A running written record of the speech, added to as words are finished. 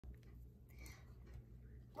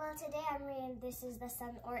Well, today I'm reading This Is the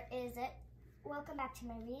Sun or Is It? Welcome back to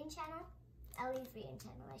my reading channel. Ellie's reading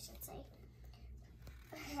channel, I should say.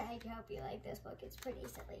 I hope you like this book. It's pretty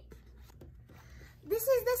silly. This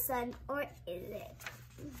is the sun or is it?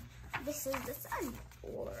 This is the sun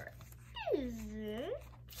or is it?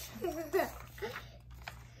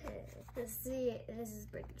 This is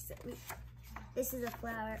pretty silly. This is a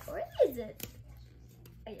flower or is it?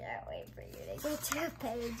 I can't wait for you to get to the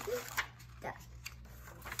page.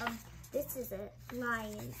 This is a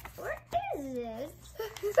lion or is it?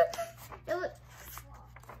 It looks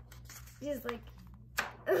just like,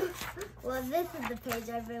 well, this is the page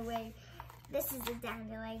I've been waiting. This is a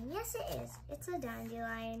dandelion. Yes, it is. It's a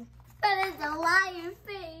dandelion, but it's a lion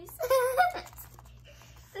face.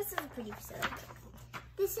 This is pretty silly.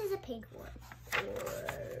 This is a pink one. Or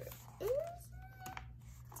is it?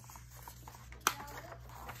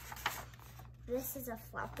 This is a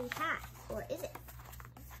floppy hat. Or is it?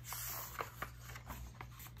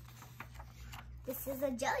 This is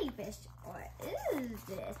a jellyfish. Or is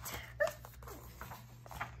it?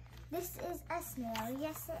 This is a snail.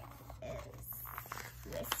 Yes, it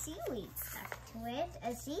is. With seaweed stuck to it.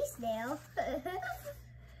 A sea snail.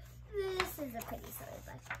 This is a pretty silly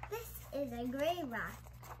book. This is a gray rock.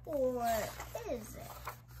 Or is it?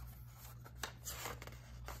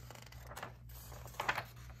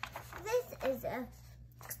 This is a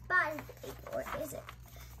spider egg. Or is it?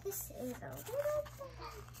 This is a little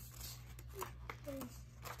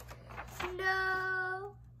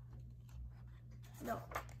No.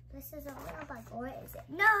 This is a little bug. Or is it?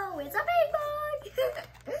 No, it's a big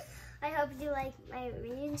bug. I hope you like my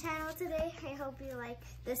reading channel today. I hope you like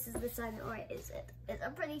This Is the Sun or Is It? It's a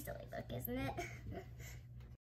pretty silly book, isn't it?